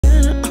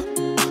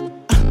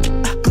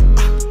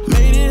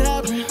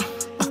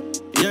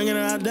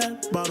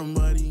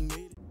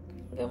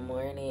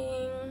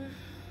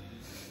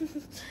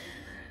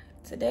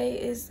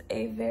Today is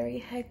a very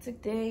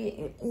hectic day.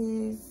 It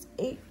is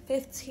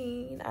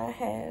 8:15. I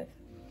have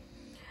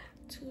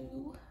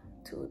two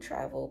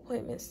travel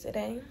appointments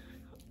today.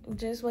 I'm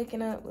just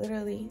waking up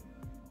literally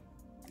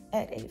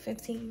at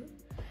 8:15.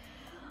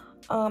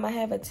 I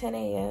have a 10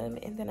 a.m.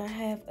 and then I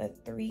have a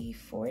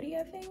 3:40,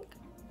 I think.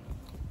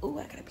 Ooh,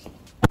 I gotta pee.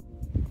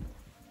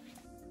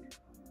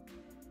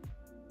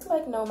 It's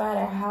like no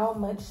matter how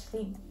much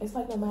sleep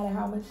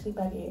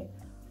I get,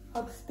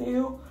 I'm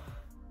still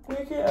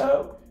waking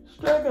up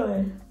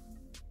struggling.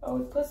 I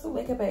was supposed to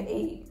wake up at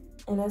 8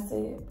 and I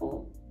said,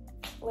 "Ooh,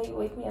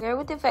 wake me up." Girl,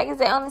 what the fuck is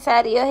that on the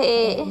side of your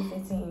head?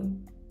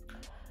 8:15.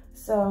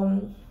 So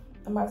I'm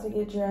about to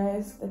get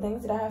dressed. The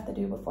things that I have to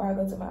do before I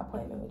go to my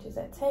appointment, which is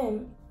at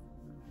 10.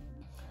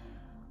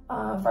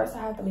 First,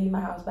 I have to leave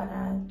my house by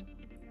 9.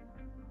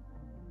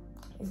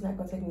 It's not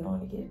gonna take me long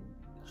to get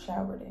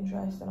showered and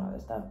dressed and all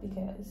that stuff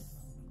because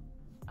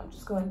I'm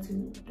just going to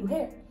do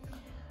hair.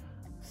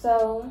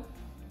 So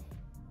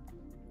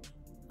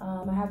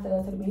I have to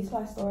go to the beauty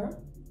supply store.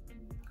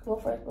 Well,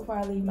 first, before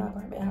I leave my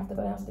apartment, I have to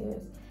go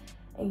downstairs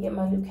and get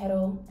my new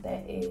kettle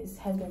that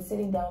has been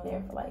sitting down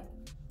there for like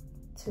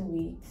 2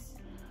 weeks.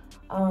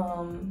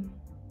 And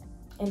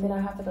then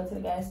I have to go to the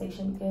gas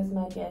station because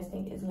my gas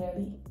tank is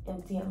literally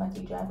empty. I'm about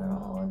to be driving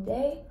around all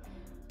day.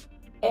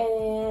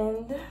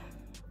 And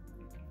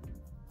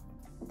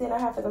then I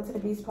have to go to the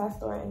beauty supply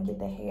store and get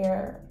the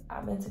hair.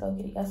 I meant to go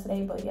get it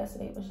yesterday, but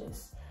yesterday was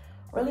just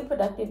a really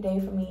productive day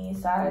for me.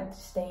 So I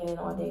stayed in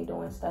all day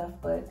doing stuff.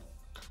 But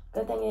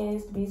good thing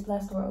is the beauty supply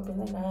store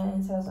opens at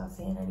 9. So as I was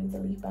saying, I need to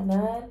leave by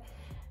 9.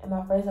 And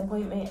my first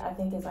appointment, I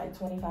think, is like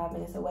 25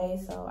 minutes away.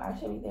 So I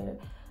should be there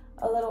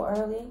a little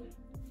early.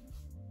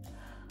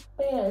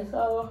 But yeah,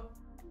 so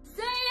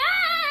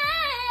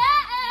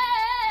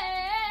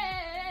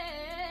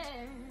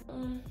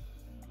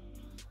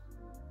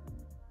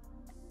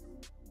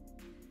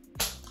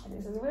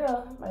this is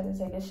real. I'm about to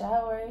take a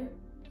shower,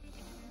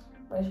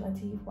 brush my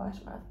teeth, wash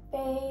my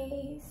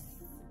face,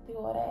 do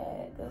all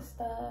that good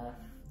stuff,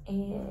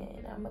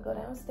 and I'm gonna go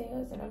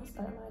downstairs and I'm gonna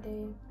start my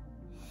day.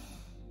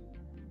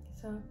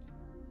 So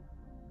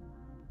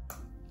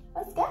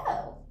let's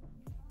go.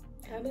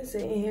 I've been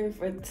sitting here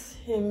for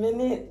 10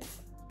 minutes.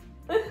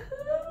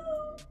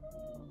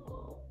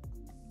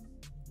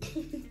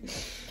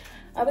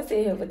 I've been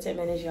sitting here for 10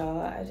 minutes,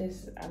 y'all.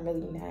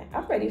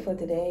 I'm ready for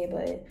today,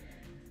 but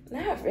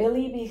not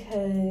really,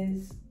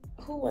 because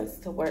who wants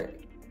to work?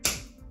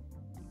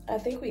 I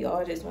think we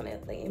all just want to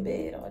lay in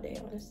bed all day,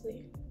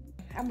 honestly.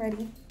 I'm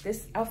ready.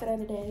 This outfit of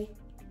the day.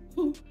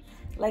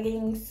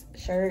 Leggings,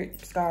 shirt,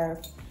 scarf,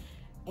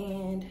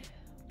 and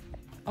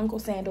uncle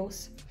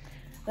sandals.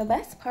 The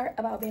best part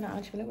about being an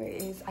entrepreneur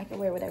is I can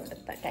wear whatever the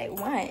fuck I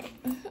want.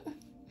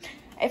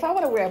 If I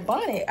want to wear a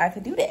bonnet, I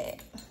could do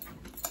that.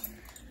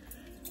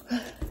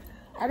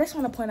 I just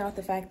want to point out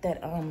the fact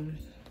that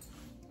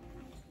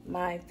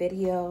my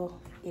video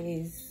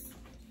is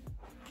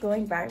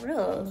going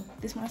viral.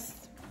 This is my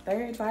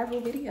 3rd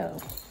viral video.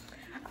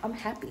 I'm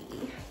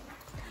happy.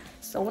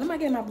 So when am I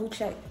getting my blue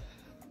check?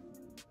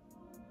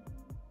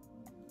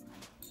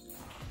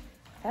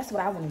 That's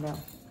what I want to know.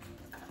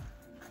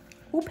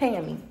 Who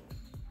paying me?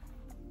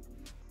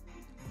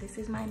 This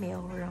is my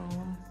nail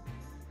room.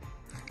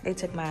 They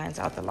took mine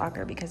out the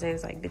locker because they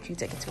was like, "Bitch, you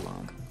taking too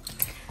long."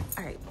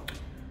 All right.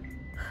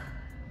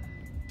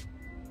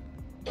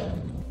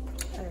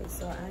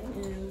 So I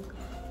am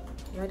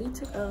ready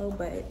to go,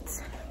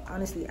 but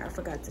honestly, I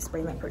forgot to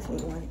spray my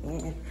perfume on,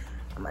 and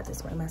I'm about to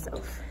spray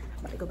myself. I'm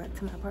about to go back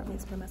to my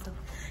apartment, spray myself,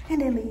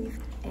 and then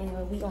leave,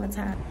 and we on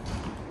time.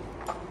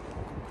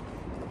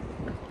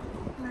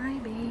 My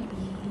baby.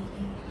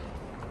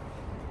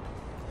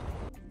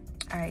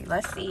 All right,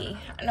 let's see.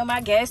 I know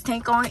my gas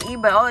tank on E,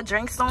 but all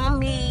drinks on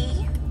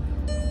me.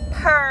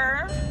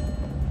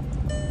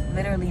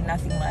 Literally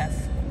nothing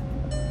left.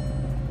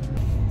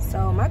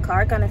 So my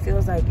car kind of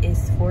feels like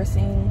it's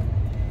forcing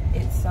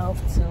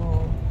itself to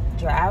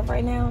drive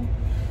right now.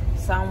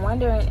 So I'm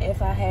wondering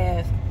if I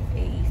have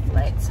a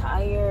flat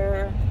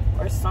tire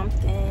or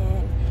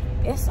something.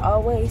 It's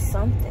always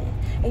something.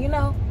 And you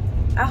know,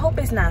 I hope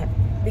it's not,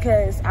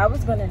 because I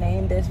was gonna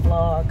name this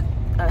vlog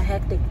 "A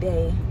Hectic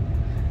Day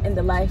in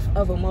the Life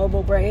of a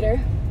Mobile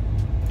Braider."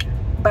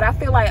 But I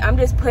feel like I'm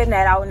just putting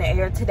that out in the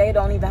air. Today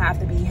don't even have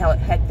to be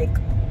hectic.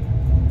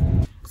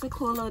 It's a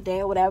cool little day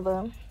or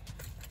whatever.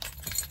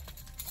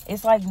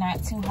 It's like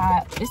not too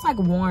hot. It's like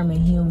warm and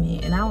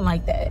humid, and I don't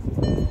like that.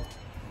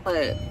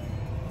 But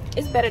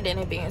it's better than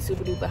it being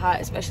super duper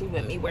hot, especially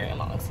with me wearing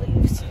long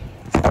sleeves.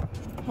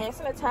 Hand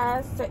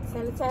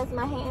sanitize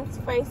my hands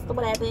first or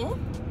whatever.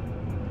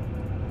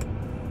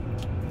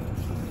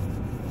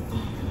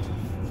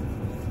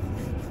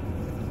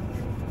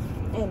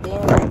 And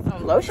then put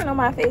some lotion on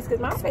my face because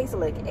my face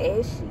look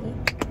ashy.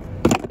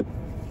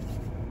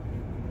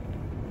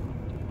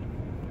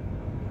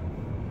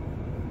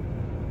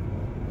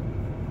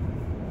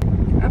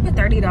 I put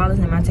 $30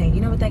 in my tank. You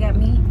know what that got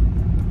me?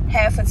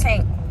 Half a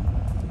tank.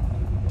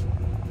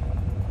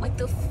 What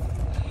the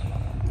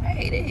I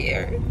hate it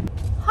here.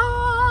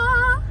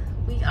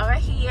 We are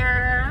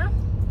here.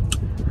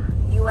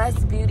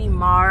 US Beauty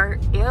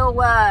Mart. Ew,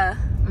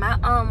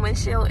 my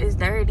windshield is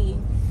dirty.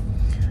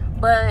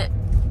 But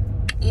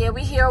yeah,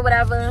 we here or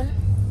whatever.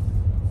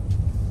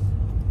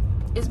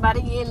 It's about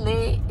to get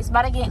lit. It's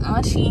about to get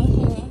auntie in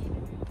here.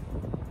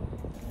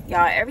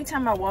 Y'all, every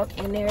time I walk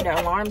in there,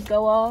 the alarms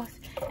go off.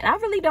 And I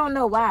really don't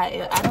know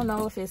why. I don't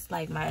know if it's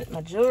like my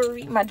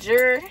jewelry,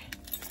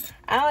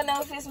 I don't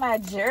know if it's my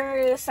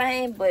jewelry or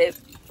something, but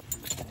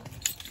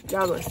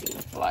y'all gonna see.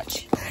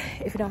 Watch.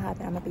 If it don't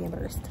happen, I'm gonna be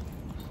embarrassed.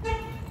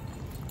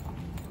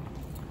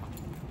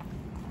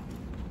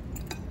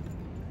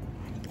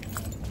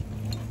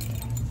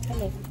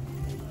 Hello.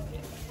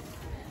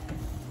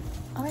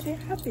 Oh, it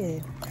didn't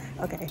happen.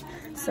 Okay,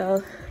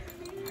 so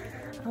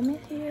I'm in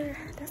here.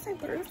 That's my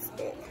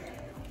birthday.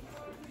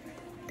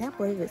 That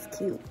boy was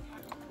cute.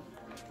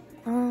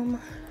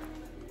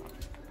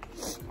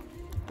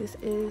 This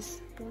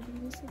is the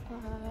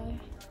supply.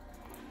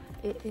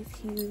 It is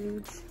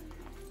huge.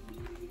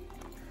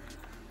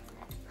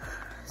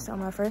 So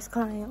my first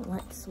client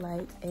wants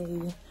like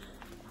a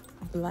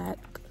black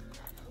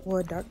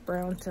or dark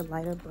brown to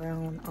lighter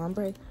brown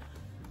ombre.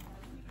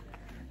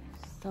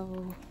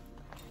 So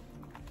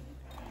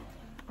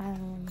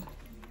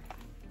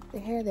the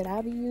hair that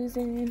I'll be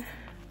using,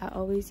 I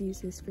always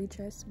use this free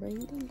tress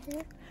braiding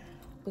hair,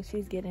 but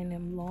she's getting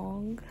them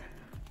long.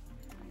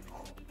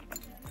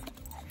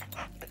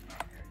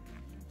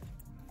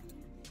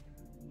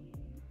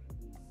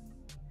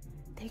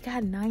 They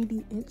got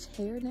 90-inch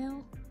hair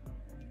now.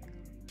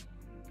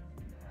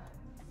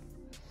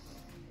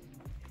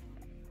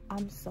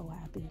 I'm so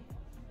happy.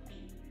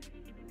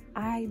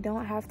 I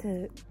don't have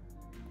to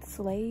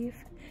slave,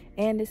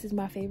 and this is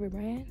my favorite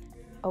brand.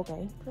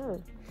 Okay, sure.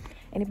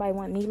 Anybody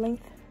want knee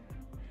length?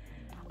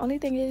 Only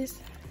thing is,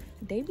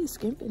 they be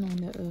skimping on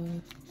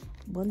the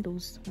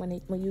bundles when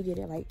you get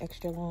it like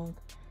extra long,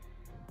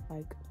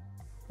 like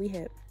we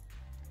had.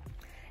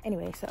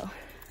 Anyway, so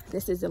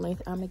this is the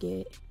length I'm gonna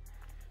get.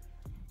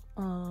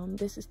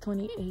 This is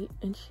 28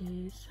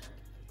 inches,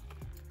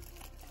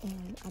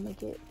 and I'm gonna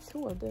get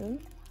 2 of them.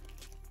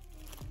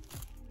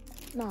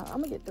 Nah,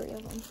 I'm gonna get 3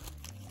 of them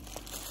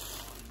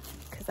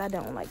because I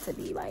don't like to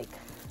be like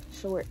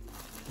short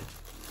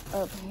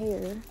of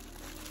hair.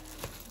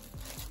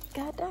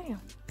 God damn.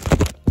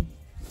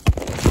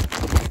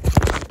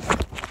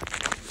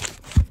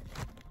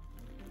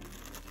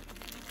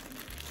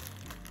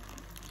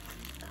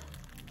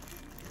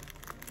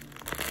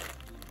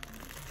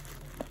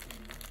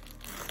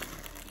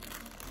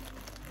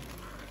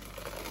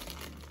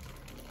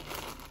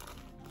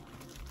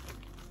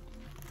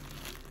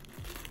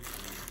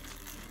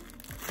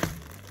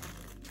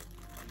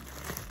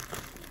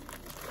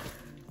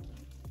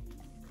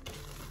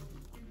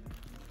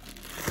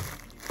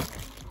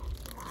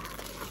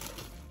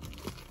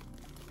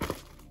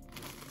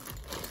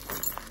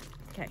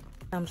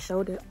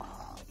 Shoulder.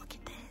 Oh, look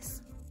at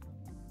this.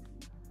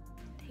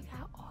 They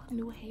got all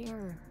new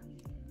hair.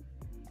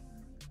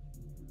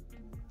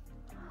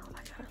 Oh my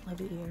god, I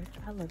love it here.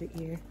 I love it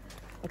here.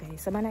 Okay,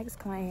 so my next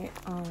client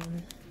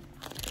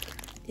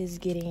is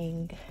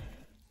getting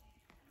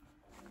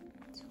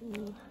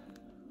 2.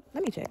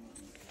 Let me check.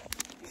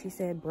 She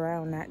said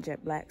brown, not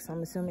jet black, so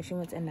I'm assuming she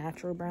wants a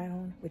natural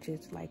brown, which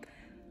is like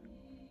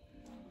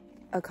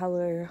a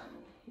color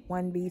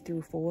 1B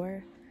through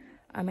 4.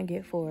 I'm gonna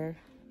get 4.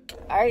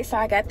 All right, so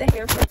I got the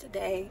hair for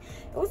today.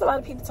 It was a lot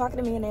of people talking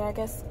to me in there, I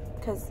guess,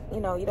 because, you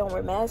know, you don't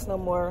wear masks no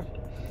more.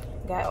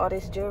 Got all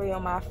this jewelry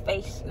on my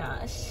face.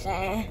 Nah,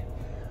 shame.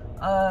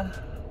 But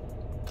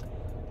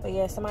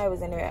yeah, somebody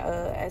was in there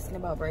asking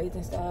about braids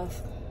and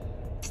stuff.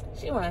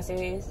 She wasn't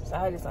serious, so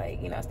I just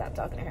like, you know, stopped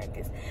talking to her,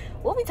 because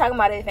we'll be talking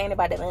about it if ain't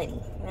about the money.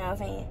 You know what I'm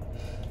saying?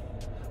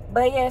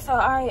 But yeah, so all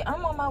right,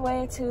 I'm on my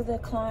way to the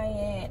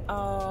client.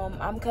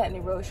 I'm cutting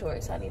it real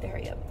short, so I need to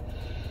hurry up.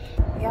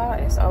 Y'all,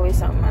 it's always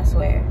something, I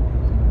swear.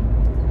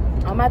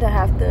 I'm about to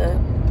have to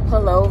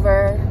pull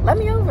over. Let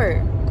me over.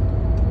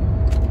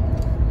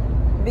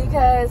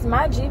 Because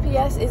my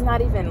GPS is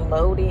not even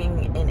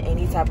loading in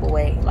any type of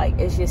way. Like,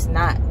 it's just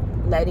not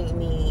letting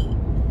me.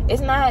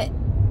 It's not,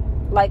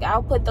 like,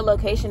 I'll put the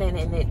location in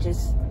and it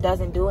just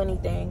doesn't do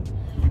anything.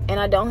 And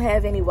I don't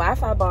have any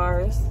Wi-Fi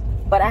bars,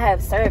 but I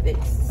have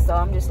service. So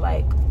I'm just,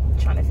 like,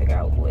 trying to figure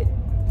out what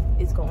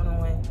is going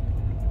on.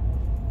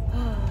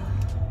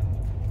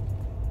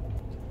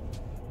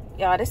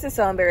 Y'all, this is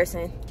so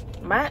embarrassing.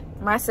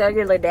 My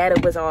cellular data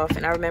was off,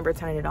 and I remember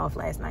turning it off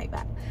last night,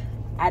 but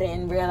I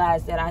didn't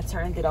realize that I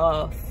turned it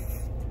off.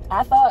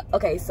 I thought,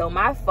 okay, so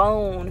my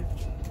phone,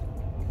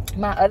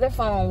 my other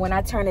phone, when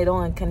I turn it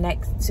on,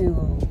 connects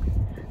to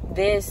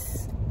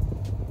this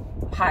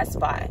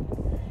hotspot,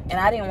 and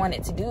I didn't want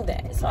it to do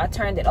that, so I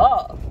turned it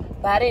off.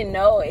 But I didn't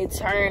know it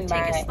turned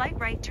my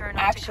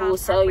actual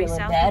cellular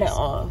data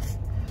off.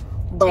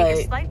 But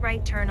take a slight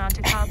right turn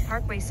onto Cobb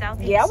Parkway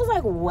Southeast. Yeah, I was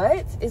like,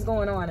 what is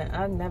going on?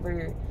 I've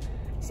never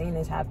seen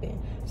this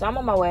happen. So I'm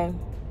on my way.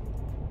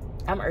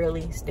 I'm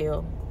early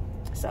still,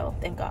 so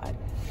thank God.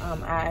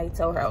 I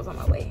told her I was on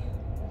my way.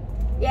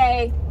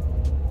 Yay.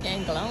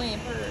 And glowing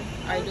for.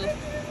 Alright, do.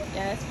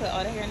 Yeah, let's put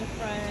all the hair in the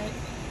front.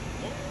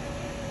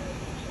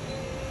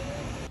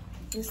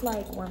 It's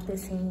like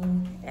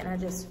 1:15 and I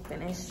just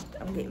finished.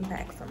 I'm getting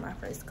back from my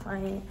first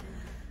client.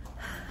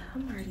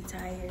 I'm already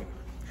tired,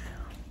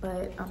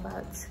 but I'm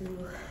about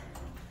to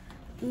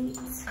eat.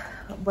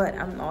 But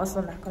I'm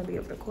also not gonna be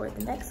able to record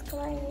the next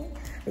client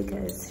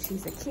because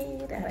she's a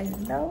kid and I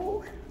didn't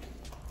know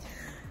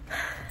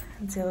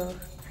until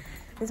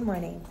this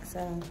morning,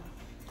 so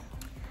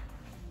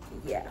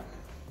yeah.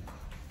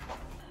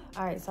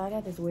 All right, so I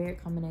got this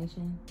weird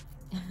combination.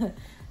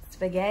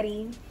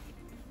 Spaghetti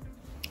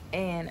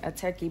and a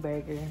turkey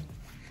burger.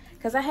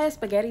 Cause I had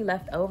spaghetti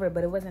left over,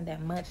 but it wasn't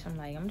that much. I'm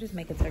like, I'm just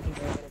making turkey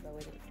burger to go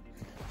with it.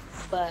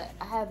 But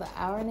I have an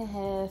hour and a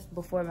half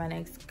before my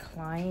next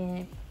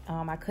client.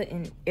 I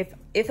couldn't, if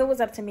it was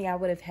up to me, I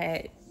would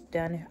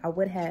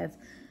have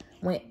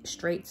went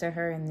straight to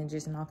her and then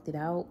just knocked it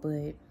out,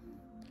 but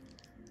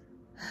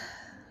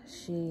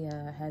she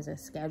has a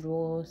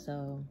schedule,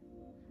 so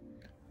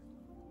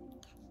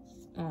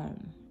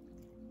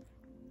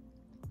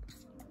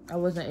I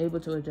wasn't able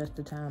to adjust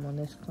the time on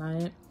this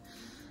client.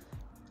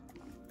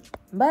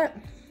 But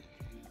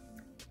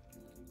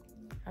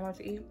I'm about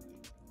to eat.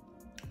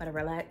 I'm about to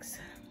relax,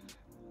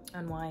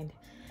 unwind,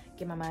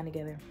 get my mind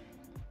together,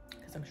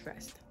 because I'm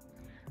stressed.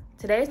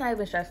 Today's not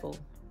even stressful.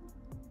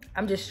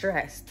 I'm just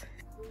stressed.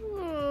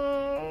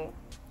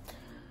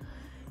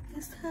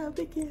 It's time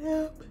to get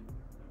up.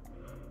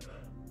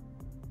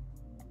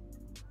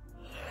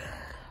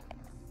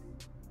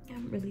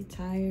 I'm really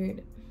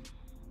tired.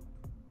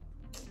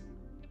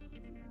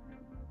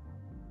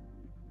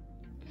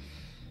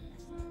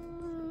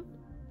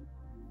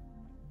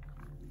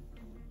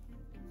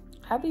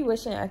 I be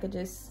wishing I could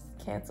just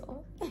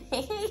cancel.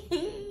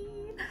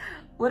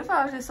 What if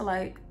I was just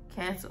like,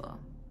 cancel?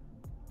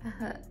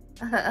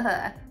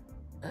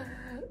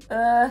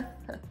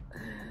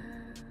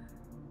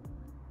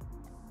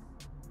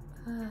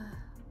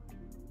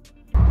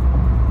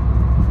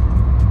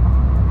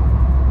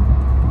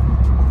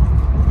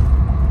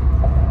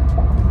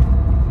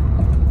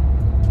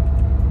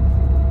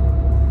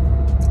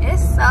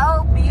 It's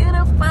so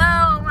beautiful.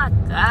 Oh my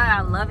God, I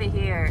love it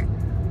here.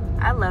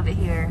 I love it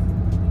here.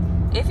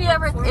 If you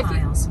ever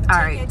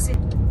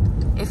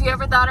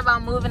thought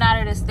about moving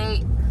out of the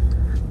state,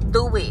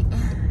 do it.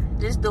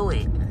 Just do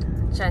it.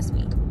 Trust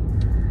me.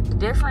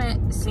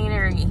 Different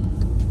scenery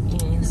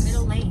is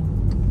middle lane.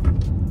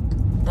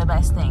 The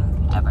best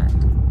thing ever.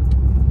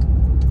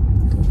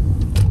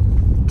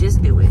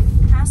 Just do it.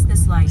 Pass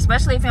this light.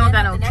 Especially if you don't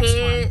got no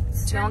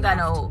kids, you don't got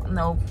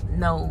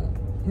no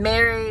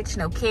marriage,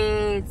 no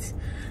kids.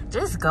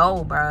 Just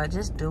go, bro.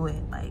 Just do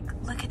it. Like,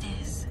 look at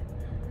this.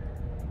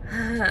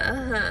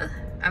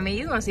 I mean,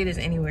 you're gonna see this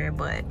anywhere,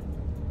 but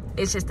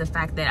it's just the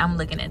fact that I'm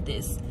looking at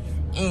this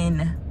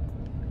in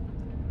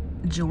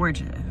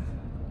Georgia,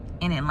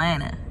 in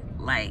Atlanta.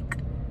 Like,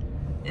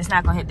 it's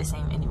not gonna hit the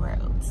same anywhere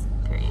else,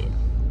 period.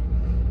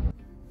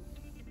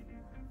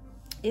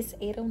 It's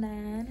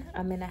 8:09.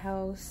 I'm in the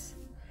house.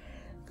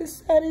 The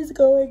sun is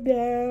going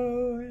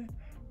down.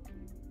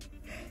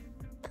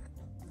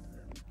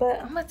 But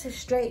I'm about to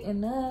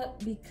straighten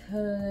up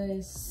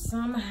because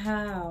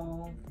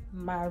somehow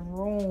my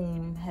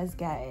room has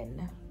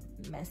gotten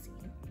messy.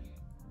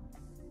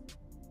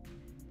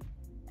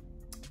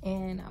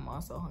 And I'm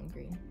also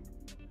hungry.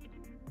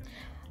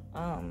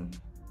 I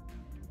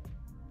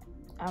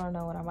don't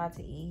know what I'm about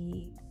to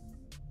eat.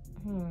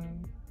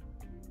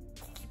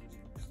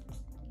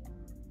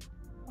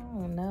 I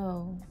don't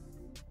know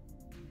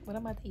what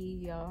I'm about to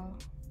eat, y'all.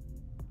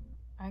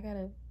 I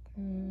gotta,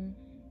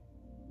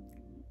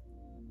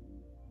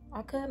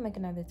 I could make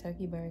another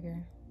turkey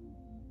burger.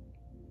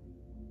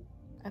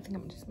 I think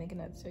I'm just making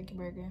another turkey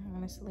burger,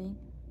 honestly.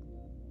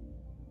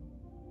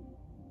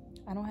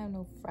 I don't have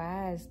no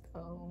fries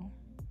though,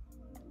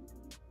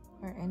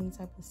 or any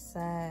type of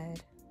side.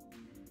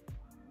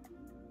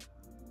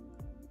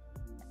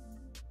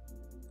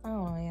 I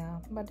don't know,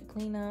 y'all. I'm about to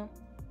clean up.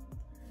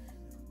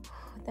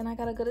 Then I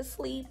gotta go to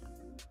sleep.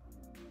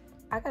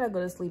 I gotta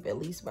go to sleep at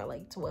least by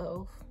like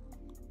 12,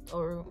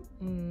 or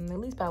at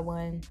least by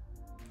 1.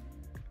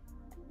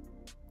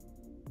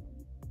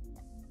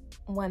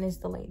 1 is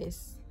the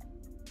latest.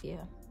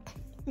 Yeah,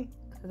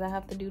 because I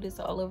have to do this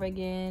all over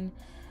again.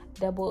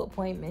 Double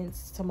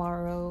appointments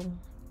tomorrow.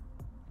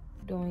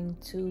 Doing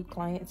 2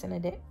 clients in a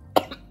day.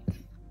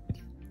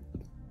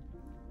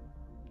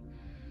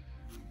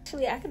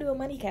 Actually, I can do a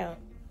money count.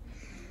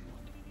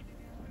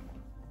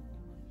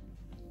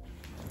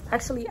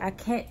 Actually, I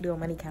can't do a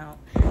money count.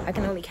 I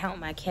can only count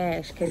my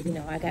cash because, you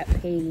know, I got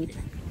paid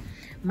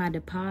my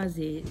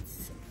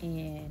deposits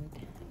and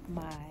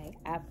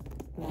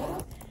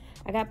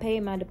I got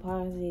paid my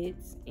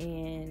deposits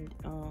and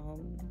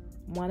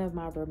one of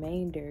my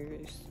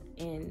remainders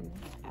in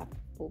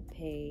Apple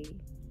Pay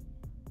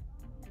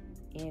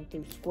and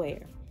through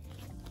Square.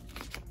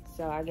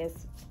 So I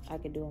guess I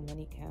could do a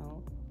money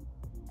count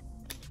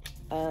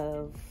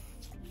of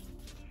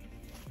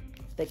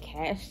the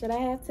cash that I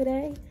have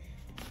today.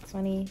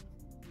 20,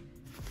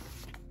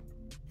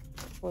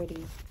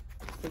 40,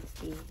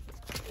 60,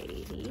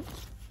 80,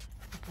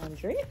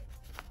 100.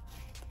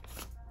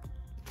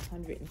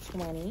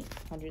 120,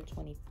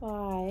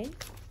 125,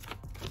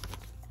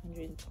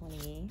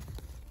 126,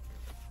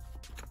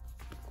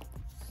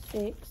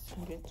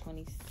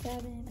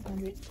 127,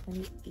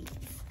 128.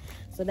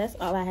 So that's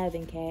all I have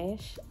in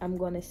cash. I'm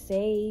gonna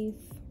save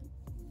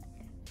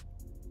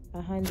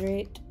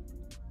 100.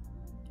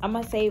 I'm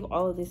gonna save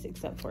all of this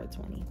except for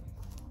 20.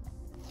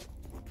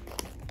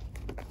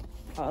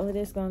 All of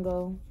this gonna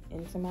go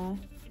into my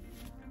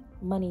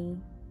money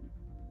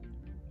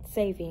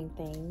saving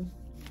thing,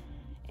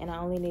 and I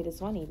only need a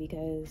 20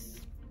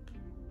 because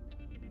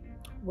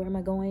where am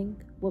I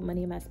going? What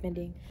money am I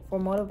spending? For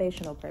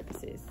motivational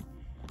purposes,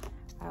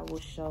 I will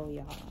show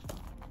y'all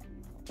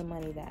the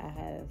money that I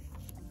have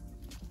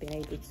been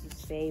able to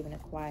save and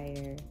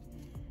acquire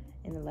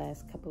in the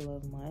last couple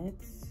of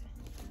months,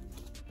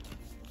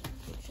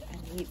 which I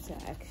need to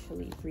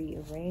actually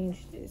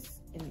rearrange this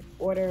in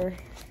order.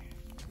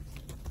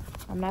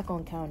 I'm not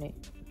gonna count it,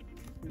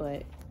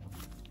 but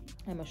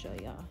I'm gonna show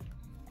y'all.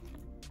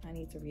 I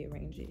need to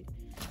rearrange it.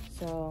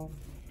 So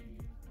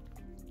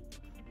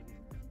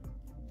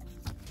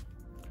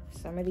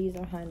some of these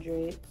are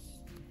hundreds.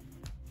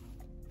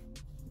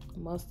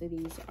 Most of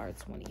these are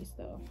 20s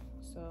though.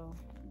 So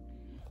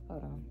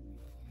hold on.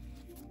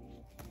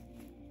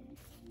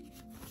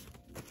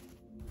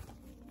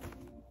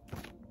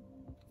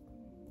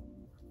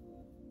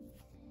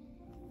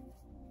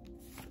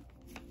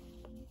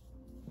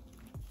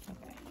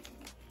 Okay.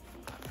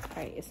 All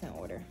right, it's in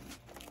order.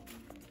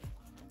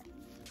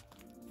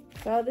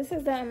 So this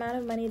is the amount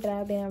of money that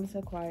I've been able to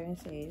acquire and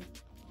save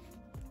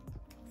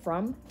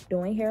from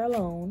doing hair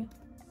alone.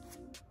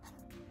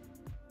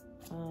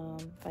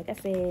 Like I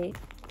said,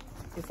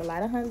 there's a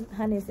lot of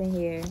hundreds in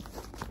here,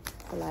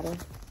 a lot of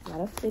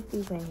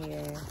 50s in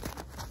here,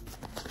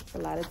 a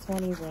lot of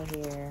 20s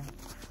in here,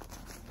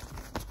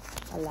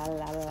 a lot of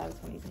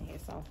 20s in here.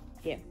 So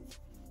yeah,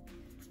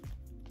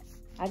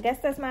 I guess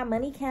that's my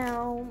money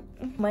count.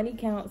 Money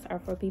counts are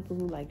for people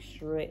who like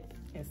strip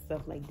and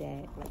stuff like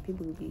that, like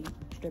people who be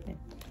stripping.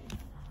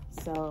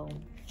 So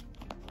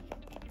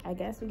I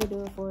guess we could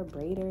do it for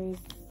braiders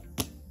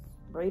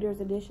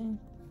edition.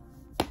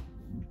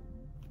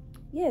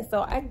 Yeah,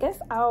 so I guess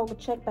I'll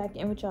check back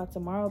in with y'all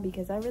tomorrow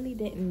because I really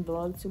didn't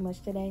vlog too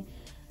much today.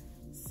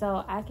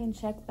 So I can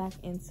check back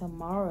in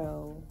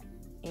tomorrow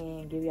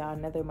and give y'all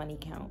another money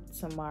count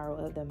tomorrow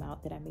of the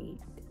amount that I made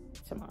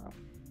tomorrow.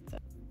 So.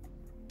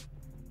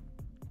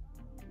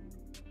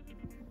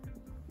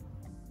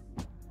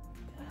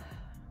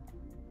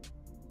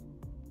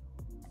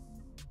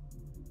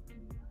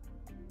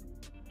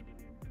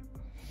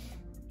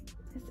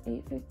 It's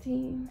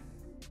 8:15.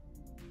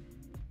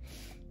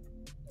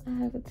 I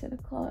have a 10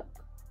 o'clock.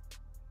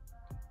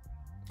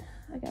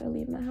 I gotta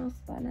leave my house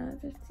by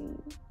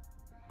 9:15.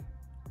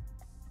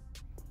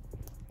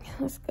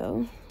 Let's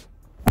go.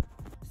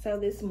 So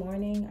this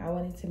morning, I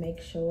wanted to make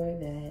sure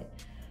that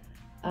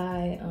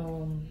I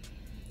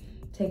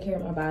take care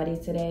of my body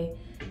today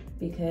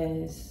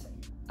because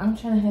I'm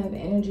trying to have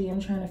energy. I'm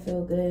trying to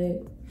feel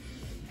good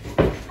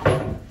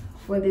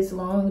for this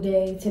long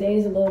day.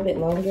 Today's a little bit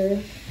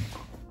longer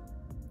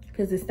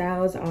because the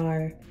styles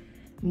are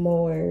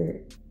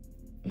longer.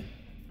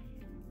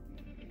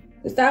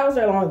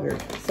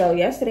 So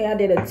yesterday I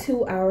did a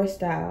 2-hour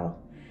style.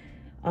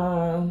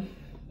 And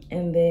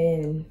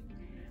then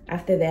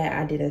after that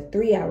I did a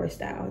 3-hour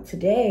style.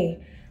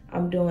 Today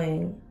I'm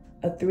doing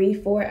a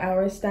 3-4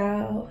 hour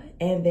style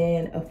and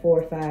then a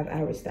 4-5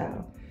 hour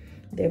style.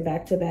 They're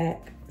back to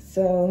back.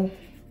 So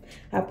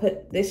I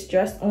put this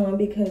dress on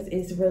because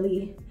it's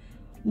really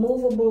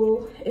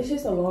movable. It's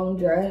just a long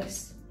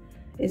dress.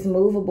 It's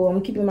movable.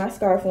 I'm keeping my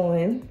scarf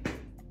on.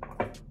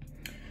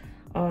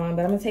 But I'm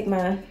gonna take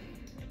my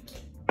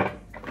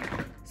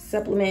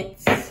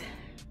supplements.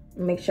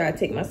 Make sure I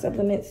take my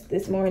supplements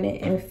this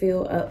morning and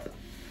fill up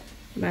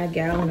my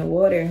gallon of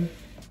water.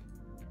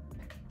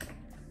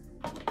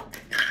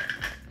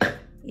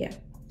 Yeah.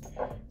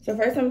 So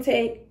first I'm gonna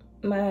take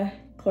my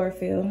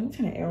chlorophyll. I'm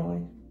turning the air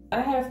on.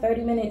 I have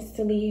 30 minutes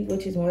to leave,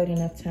 which is more than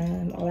enough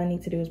time. All I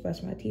need to do is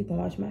brush my teeth and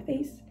wash my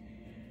face.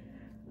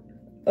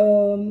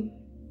 And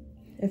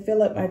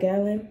fill up my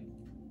gallon.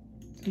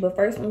 But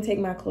first I'm gonna take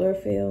my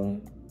chlorophyll.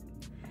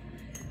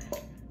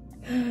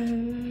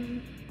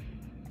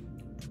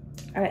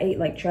 I ate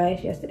like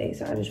trash yesterday,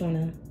 so I just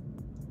wanna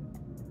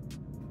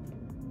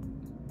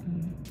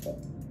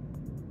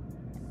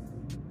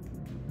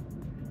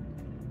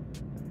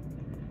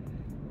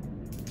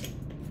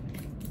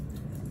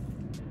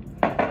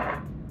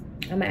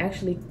I'm gonna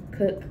actually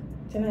cook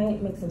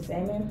tonight, make some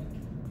salmon.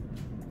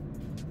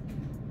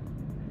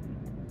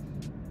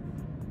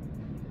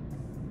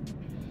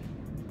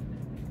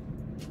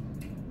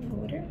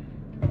 Water.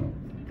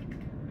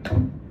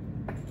 I'm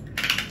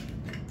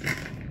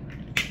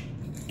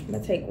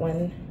gonna take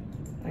one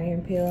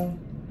iron pill.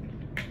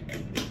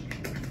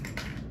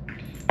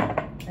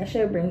 I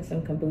should bring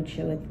some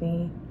kombucha with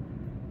me.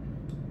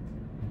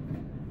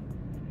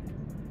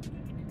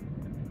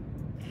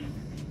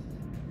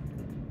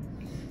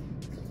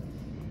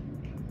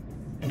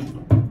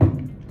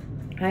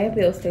 Iron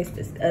pills taste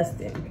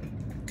disgusting.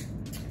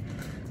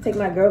 Take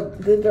my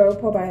Good Girl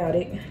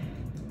probiotic.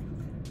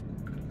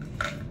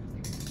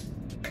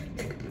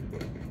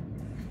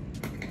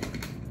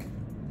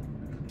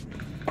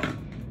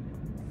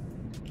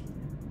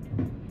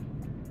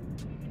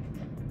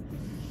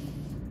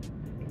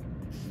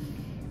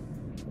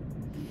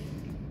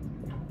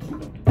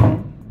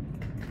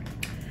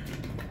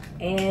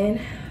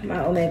 And my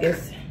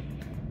omegas.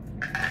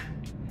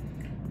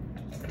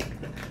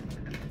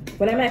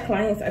 When I'm at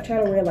clients, I try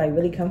to wear like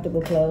really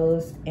comfortable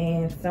clothes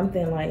and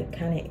something like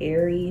kind of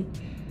airy,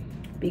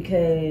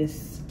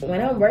 because when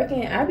I'm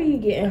working, I be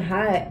getting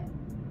hot,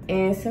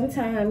 and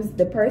sometimes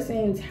the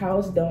person's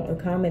house don't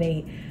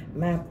accommodate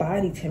my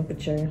body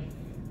temperature.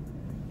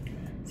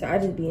 So I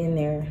just be in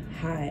there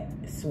hot,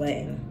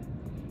 sweating.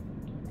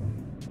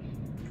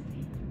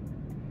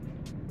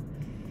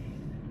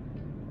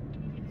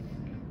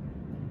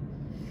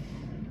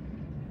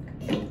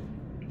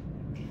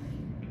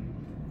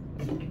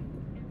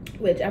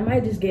 Which I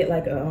might just get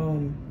like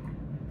a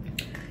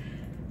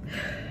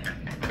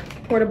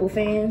portable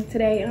fan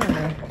today. I don't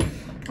know.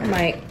 I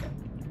might.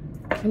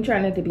 I'm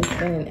trying not to be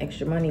spending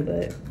extra money,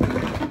 but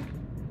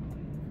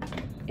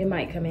it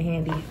might come in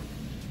handy.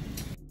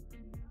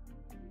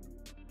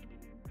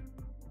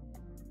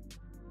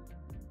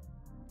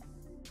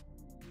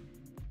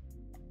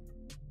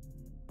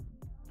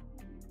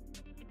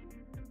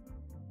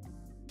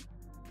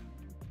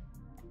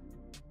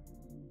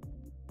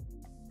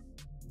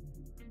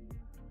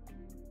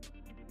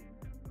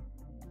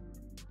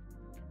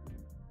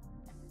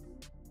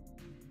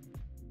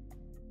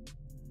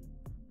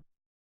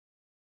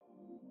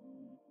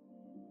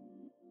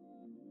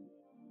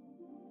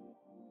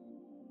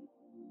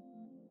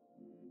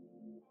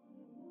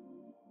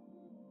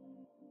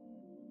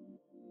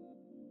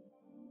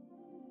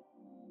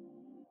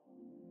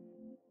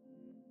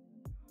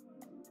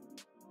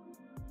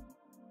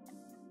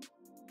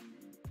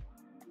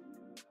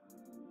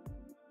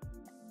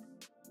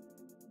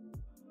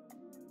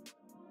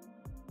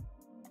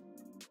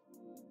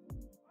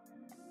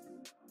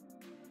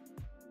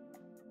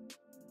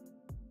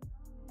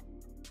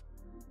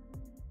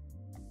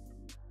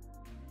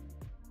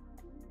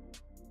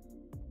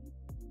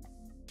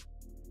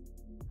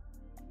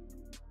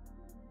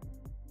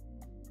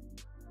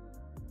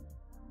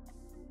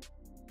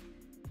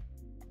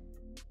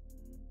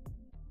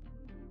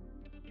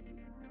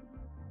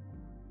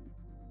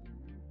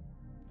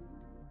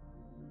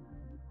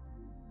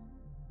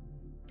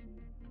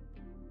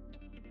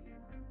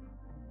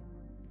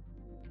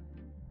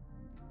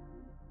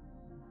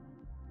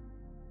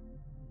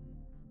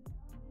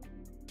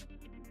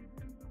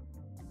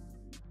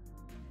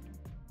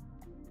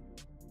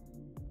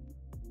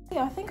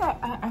 Yeah, I think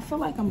I feel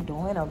like I'm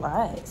doing a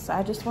lot, so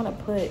I just want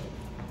to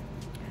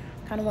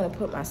kind of want to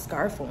put my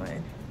scarf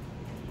on.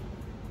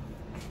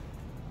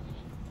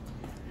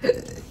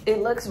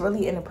 It looks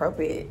really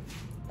inappropriate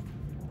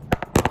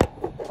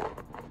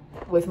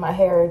with my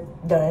hair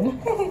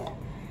done.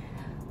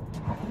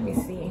 Let me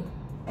see.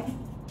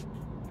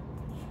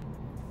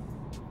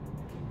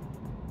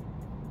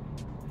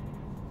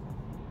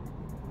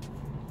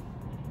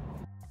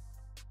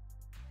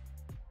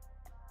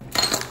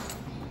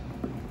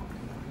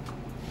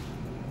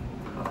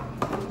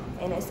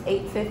 And it's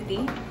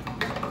 8:50,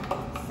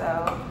 so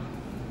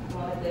I'm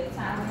on a good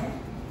time.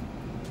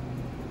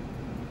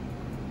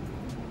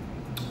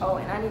 Oh,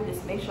 and I need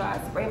to make sure I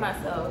spray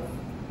myself.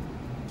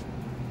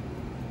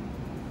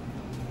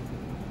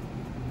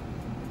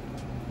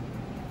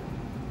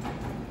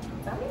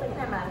 Don't be looking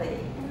at my leg.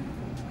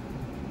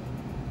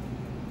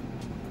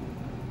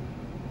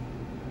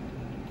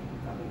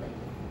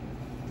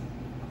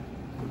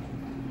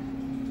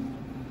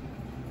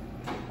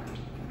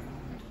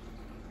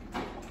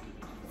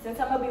 Since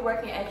I'm gonna be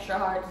working extra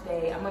hard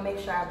today, I'm gonna make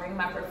sure I bring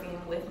my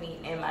perfume with me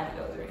and my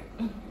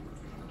deodorant.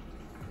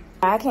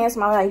 I can't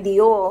smell like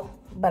Dior,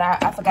 but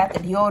I forgot the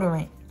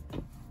deodorant.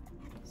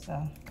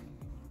 So.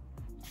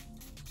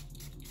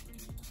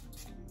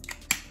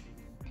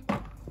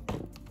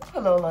 Put a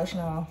little lotion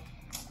on.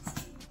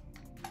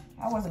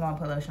 I wasn't gonna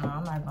put lotion on,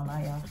 I'm not gonna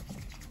lie, y'all.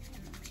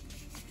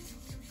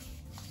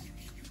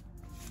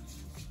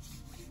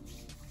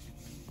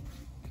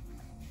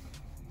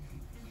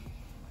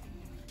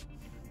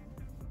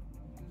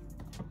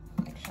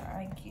 Make sure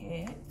I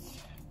get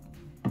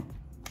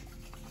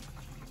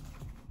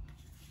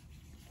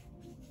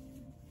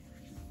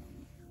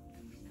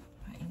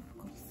my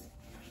ankles.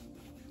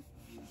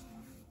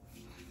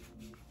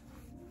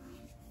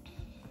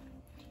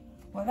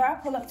 Whether I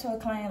pull up to a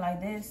client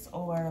like this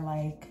or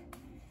like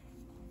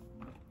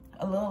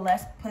a little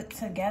less put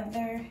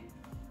together,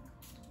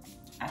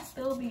 I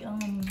still be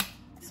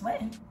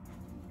sweating.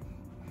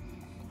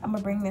 I'm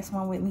gonna bring this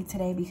one with me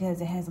today because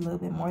it has a little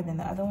bit more than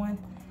the other one.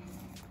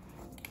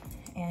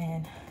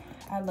 And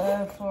I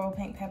love floral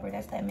pink pepper.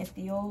 That's that Miss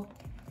Dior.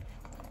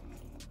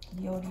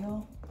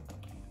 Dior.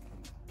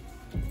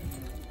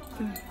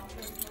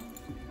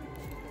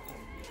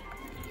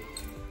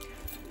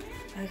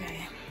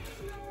 Okay.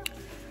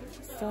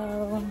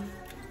 So,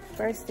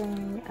 first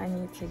thing I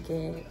need to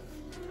get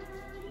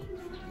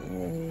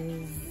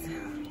because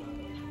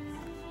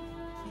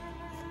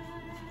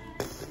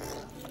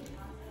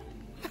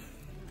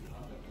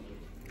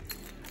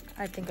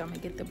I think I'm gonna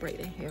get the braid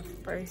in here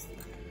first.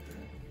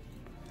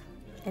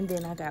 And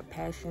then I got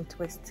passion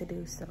twist to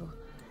do, so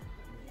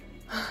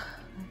I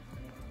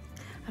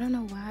don't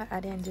know why I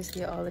didn't just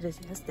get all of this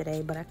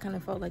yesterday, but I kind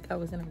of felt like I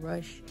was in a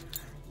rush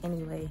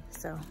anyway,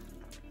 so.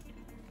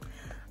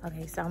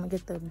 Okay, so I'm gonna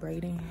get the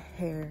braiding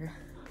hair.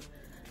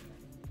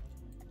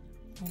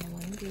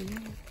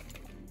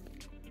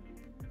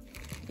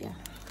 Yeah.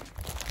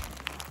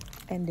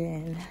 And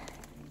then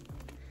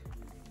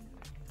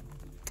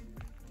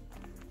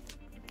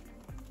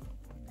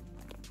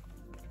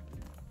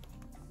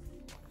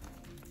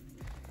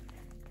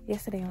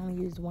yesterday I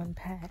only used one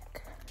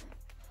pack.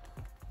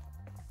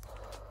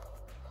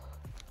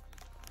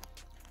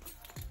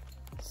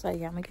 So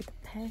yeah, I'm gonna get the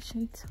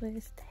passion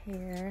twist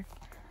hair.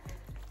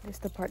 This is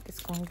the part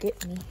that's gonna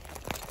get me.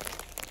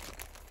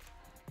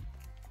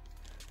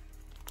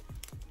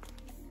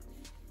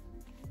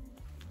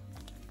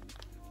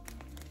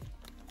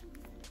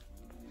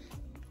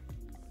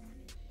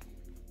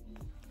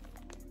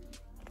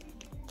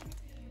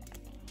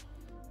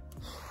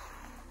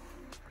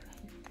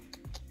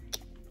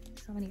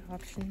 So many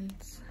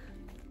options.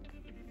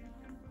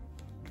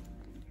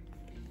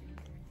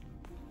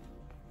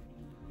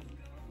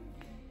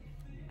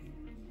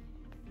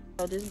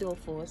 So just do a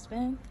full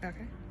spin.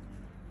 Okay.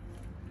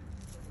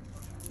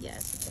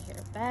 Yes, put the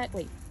hair back.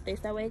 Wait, face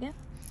that way again.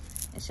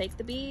 And shake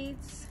the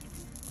beads.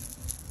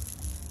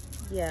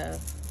 Yeah.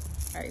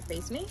 All right,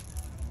 face me.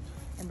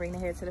 And bring the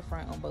hair to the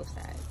front on both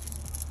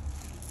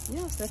sides.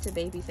 You have such a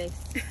baby face.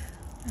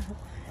 Oh,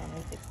 let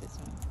me fix this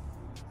one.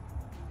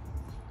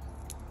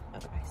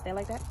 Okay, stay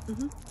like that.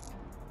 Mm-hmm.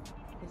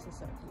 This is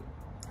so cute.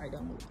 All right,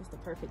 don't move. It's the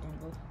perfect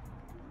angle.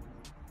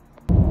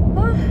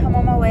 I'm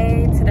on my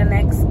way to the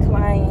next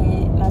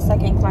client, my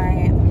second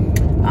client.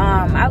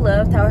 I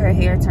loved how her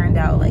hair turned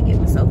out. Like, it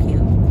was so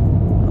cute.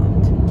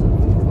 1,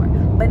 2, 4.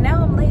 But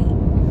now I'm late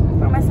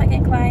for my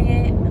second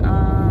client.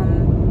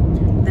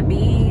 The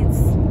beads,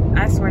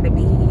 I swear the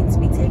beads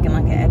be taking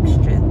like an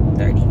extra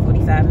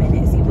 30-45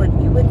 minutes. You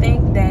would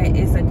think that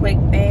it's a quick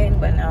thing,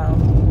 but no.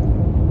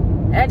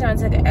 That joint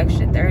took an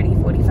extra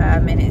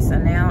 30-45 minutes. So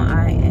now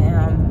I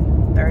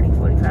am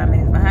 30-45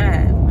 minutes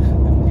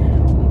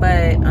behind.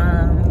 But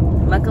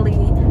luckily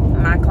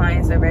my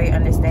clients are very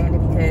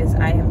understanding because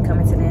I am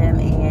coming to them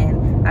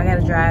and I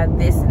gotta drive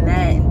this and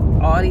that,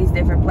 all these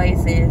different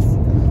places.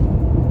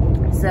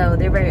 So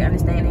they're very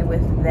understanding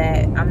with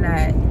that. I'm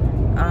not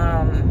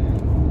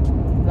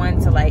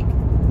one to like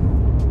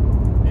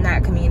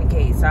not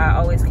communicate. So I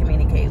always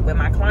communicate with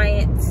my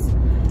clients.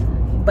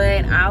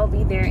 But I'll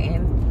be there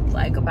in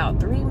like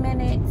about 3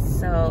 minutes.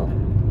 So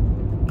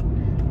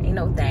ain't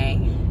no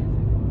thing.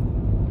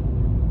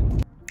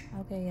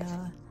 Okay,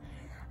 y'all.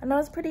 I know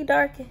it's pretty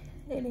dark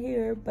in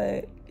here,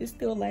 but it's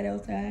still light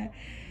outside.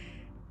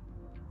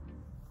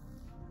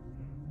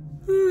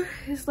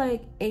 It's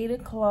like 8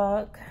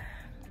 o'clock.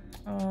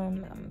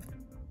 I'm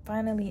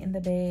finally in the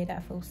bed. I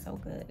feel so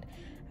good.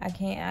 I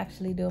can't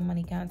actually do a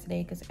money count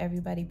today because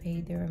everybody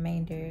paid their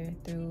remainder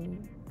through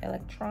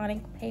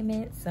electronic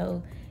payment,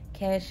 so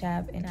Cash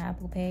App and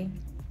Apple Pay.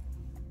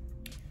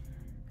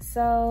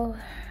 So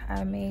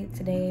I made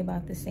today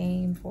about the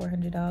same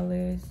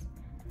 $400.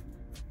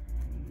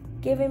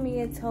 Giving me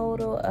a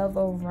total of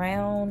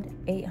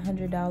around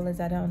 $800.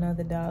 I don't know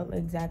the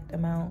exact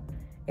amount.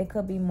 It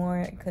could be more,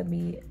 it could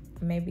be,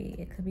 maybe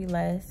it could be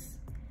less,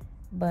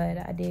 but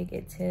I did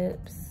get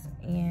tips,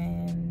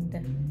 and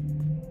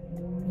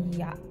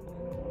yeah,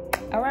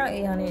 around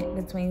 800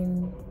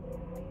 between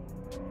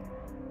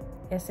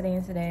yesterday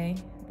and today,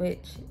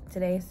 which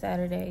today is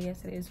Saturday,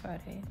 yesterday is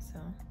Friday, so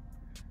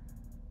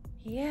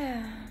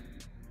yeah.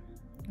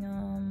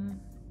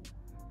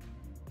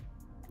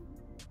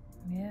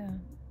 Yeah.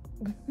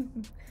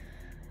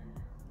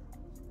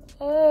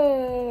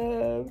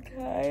 Oh, I'm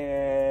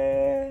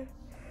tired.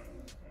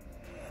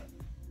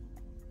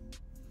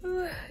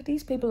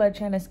 These people are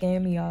trying to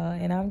scam me, y'all,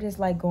 and I'm just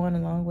like going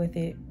along with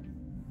it.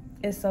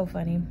 It's so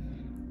funny.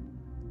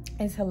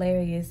 It's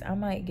hilarious. I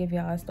might give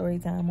y'all a story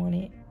time on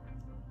it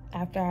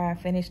after I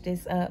finish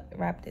this up,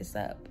 wrap this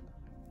up.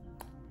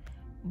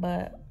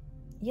 But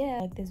yeah,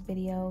 like this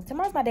video.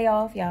 Tomorrow's my day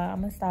off, y'all.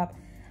 I'm gonna stop.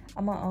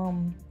 I'm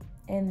gonna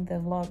end the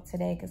vlog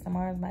today because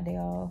tomorrow's my day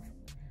off.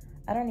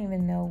 I don't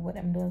even know what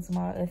I'm doing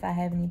tomorrow, if I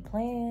have any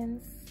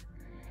plans.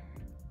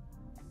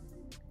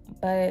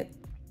 But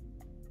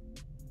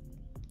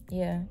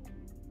yeah,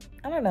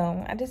 I don't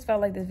know. I just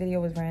felt like this video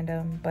was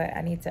random, but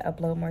I need to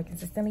upload more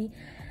consistently.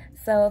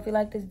 So if you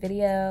like this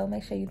video,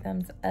 make sure you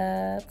thumbs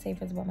up, say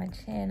first about my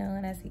channel,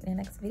 and I'll see you in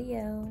the next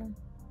video.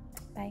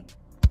 Bye.